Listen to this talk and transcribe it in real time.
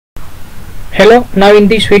Hello, now in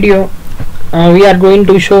this video we are going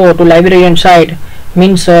to show to librarian side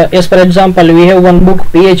means as for example we have one book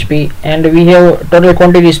PHP and we have total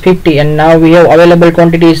quantity is 50 and now we have available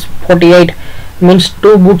quantity is 48 means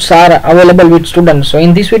two books are available with students. So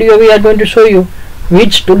in this video we are going to show you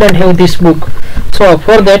which student have this book. So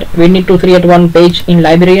for that we need to create one page in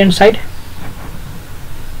librarian side.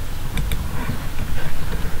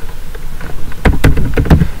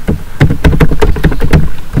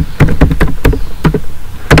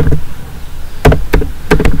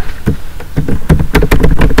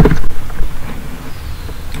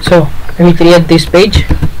 So we create this page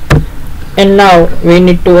and now we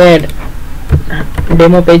need to add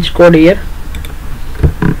demo page code here,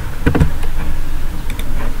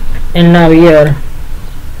 and now here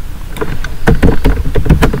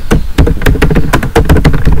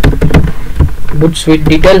books with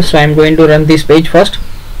details. So I am going to run this page first.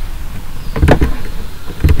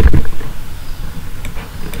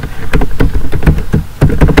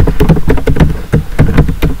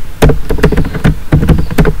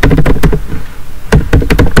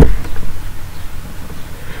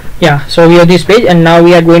 Yeah, so we have this page and now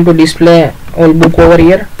we are going to display all book over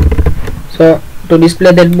here. So to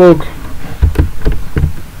display that book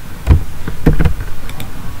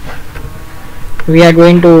we are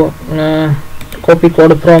going to copy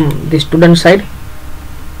code from the student side,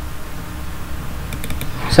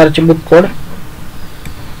 search book code.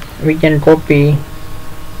 We can copy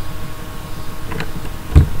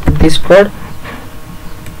this code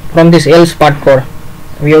from this else part code.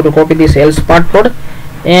 We have to copy this else part code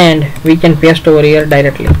and we can paste over here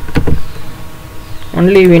directly.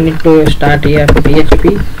 Only we need to start here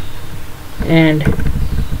PHP and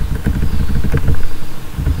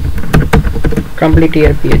complete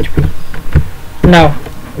here PHP. Now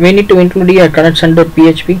we need to include here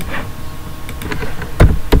connection.php.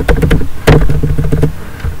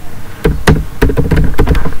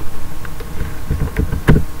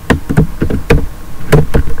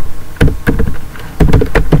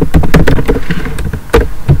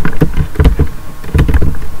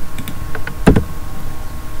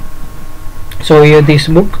 So we have this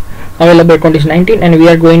book available quantity is 19 and we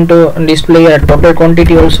are going to display a total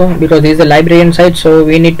quantity also because this is a librarian site, so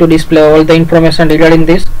we need to display all the information regarding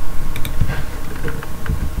this.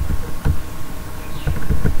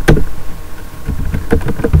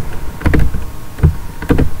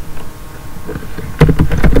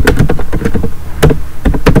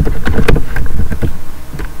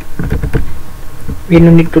 We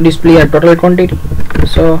need to display a total quantity,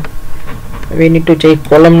 so we need to check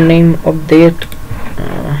column name of that.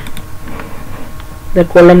 The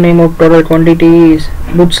column name of total quantity is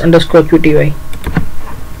books underscore qty,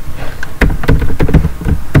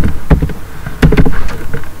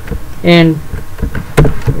 and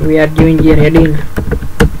we are giving here heading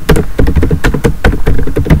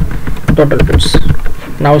total books.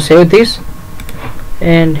 Now save this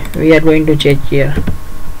and we are going to check here.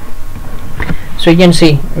 So you can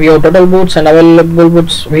see we have total books and available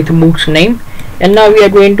books with books name, and now we are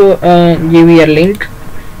going to give here link.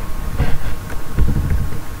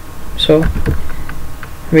 So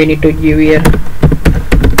we need to give here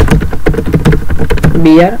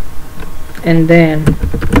br and then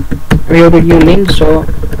we have to give link. So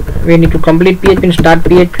we need to complete PHP and start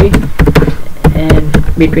PHP,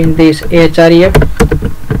 and between this href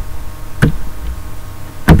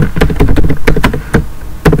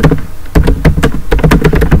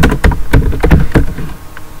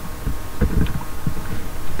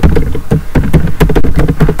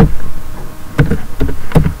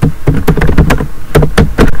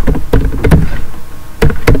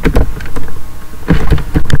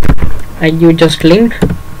I give just link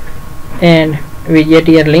and we get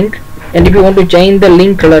here link, and if you want to change the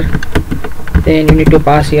link color then you need to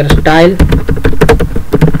pass here style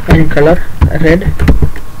and color red.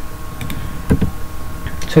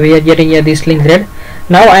 So we are getting here this link red.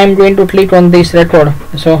 Now I am going to click on this record.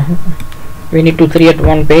 So we need to create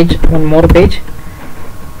one more page,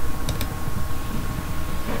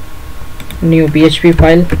 new PHP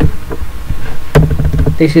file.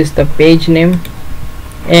 This is the page name,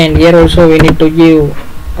 and here also we need to give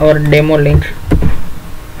our demo link,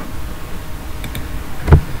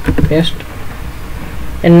 paste,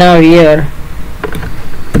 and now here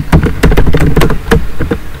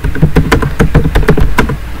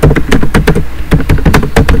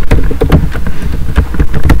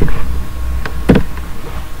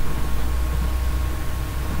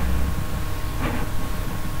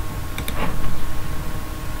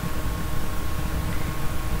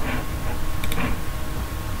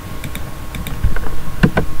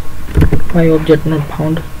my object not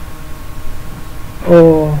found.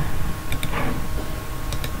 Oh,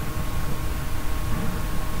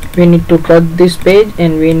 we need to cut this page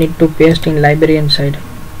and we need to paste in librarian side.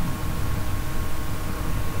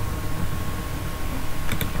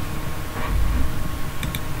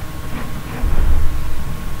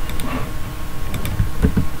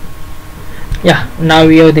 Yeah, now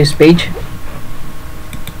we have this page.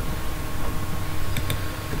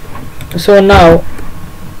 So now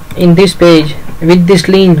in this page, with this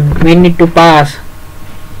link we need to pass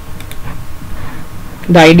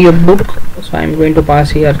the ID of book. So I am going to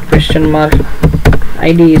pass here question mark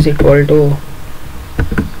ID is equal to,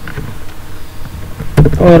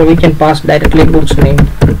 or we can pass directly book's name.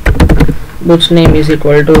 Book's name is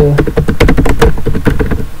equal to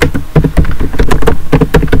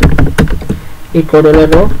equal to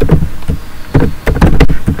row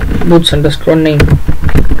books underscore name,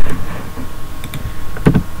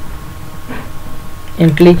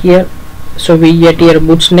 and click here. So we get here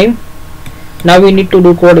books name. Now we need to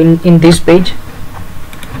do code in this page.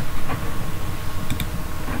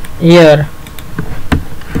 Here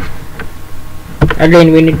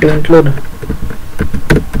again we need to include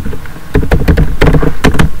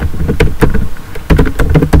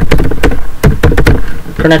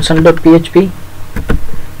connection.php,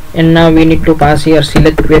 and now we need to pass here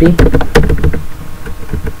select query.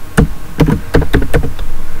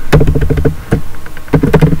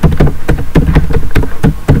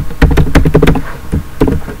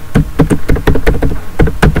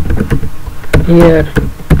 Here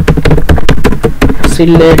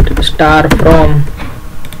select star from,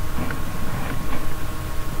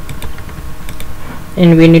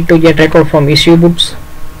 and we need to get record from issue books,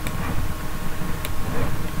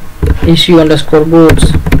 issue underscore books,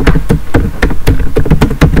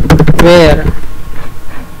 where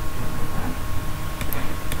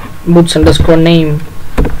books underscore name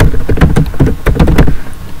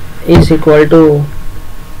is equal to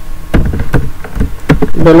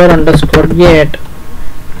dollar underscore get,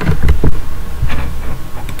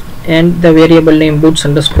 and the variable name books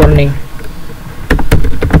underscore name.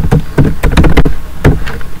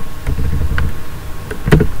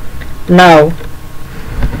 Now,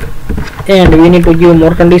 and we need to give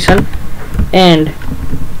more condition, and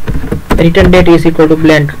return date is equal to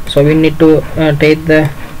blend. So we need to take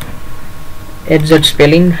the exact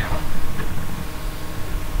spelling.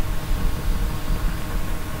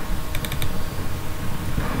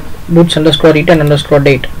 Boots underscore return underscore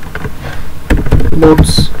date.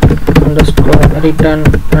 Boots underscore return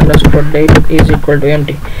underscore date is equal to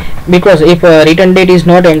empty, because if return date is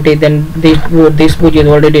not empty, then this book is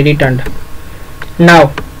already returned.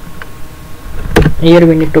 Now here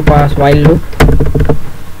we need to pass while loop.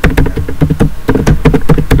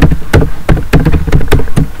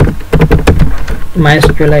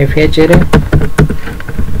 MySQL fetch array,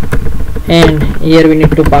 and here we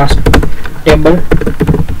need to pass table,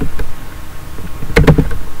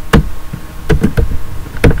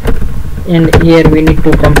 and here we need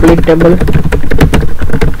to complete table.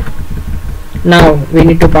 Now we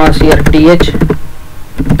need to pass here th,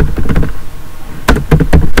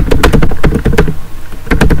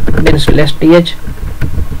 then slash th,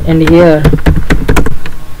 and here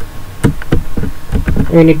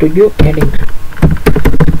we need to give heading,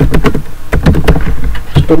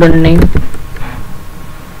 student name,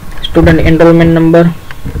 student enrollment number,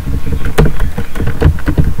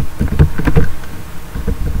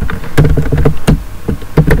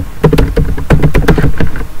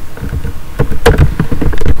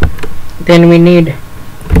 then we need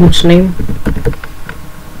books name,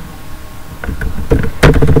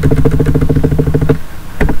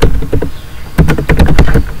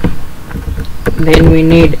 then we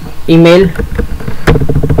need email,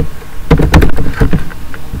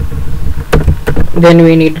 then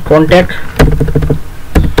we need contact,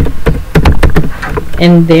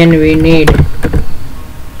 and then we need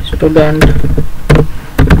student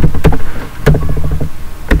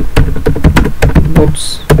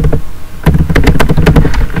books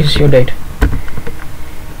issue date.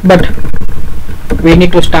 But we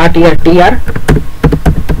need to start here tr,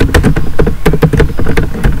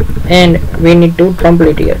 and we need to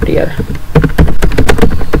complete here tr.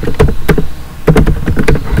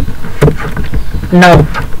 Now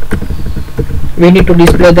we need to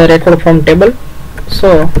display the record from table,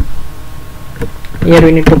 so here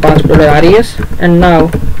we need to pass $res, and now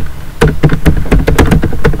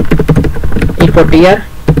equal tr,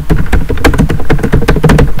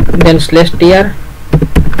 then slash tr,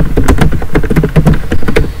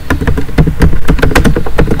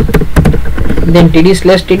 then td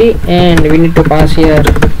slash td, and we need to pass here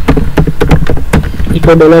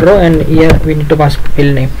echo dollar row, and here we need to pass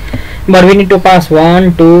field name, but we need to pass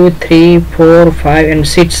 1 2 3 4 5 and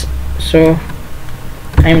 6. So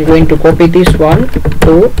I am going to copy this 1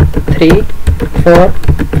 2 3 4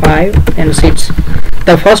 5 and 6.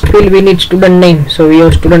 The first field we need student name, so we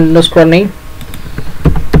have student underscore name.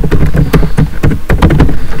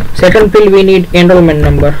 Second field we need enrollment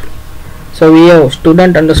number, so we have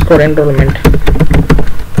student underscore enrollment.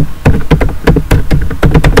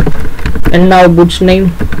 And now books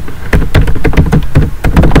name.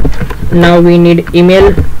 Now we need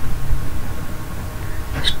email,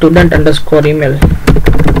 student underscore email.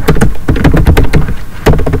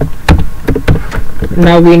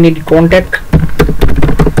 Now we need contact,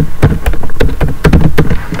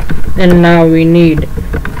 and now we need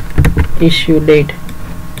issue date.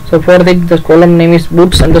 So for that the column name is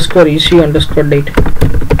books underscore issue underscore date.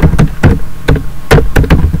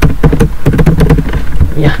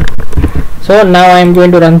 Yeah, so now I am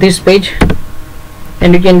going to run this page,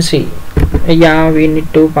 and you can see, yeah, we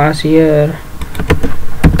need to pass here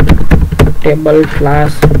table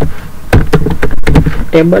class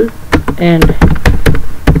table and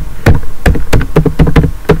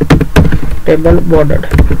table bordered.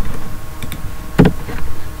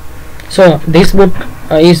 So this book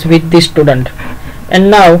is with this student,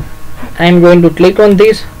 and now I am going to click on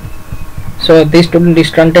this. So this student is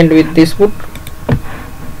content with this book,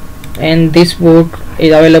 and this book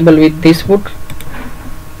is available with this book,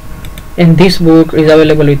 and this book is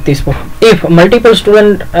available with this book. If multiple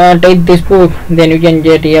students take this book, then you can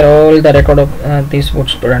get here all the record of this book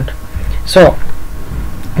student. So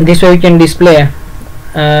this way you can display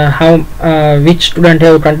how which student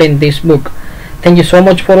have contained this book. Thank you so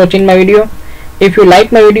much for watching my video. If you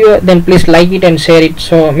like my video, then please like it and share it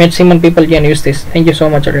so maximum people can use this. Thank you so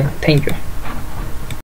much again. Thank you.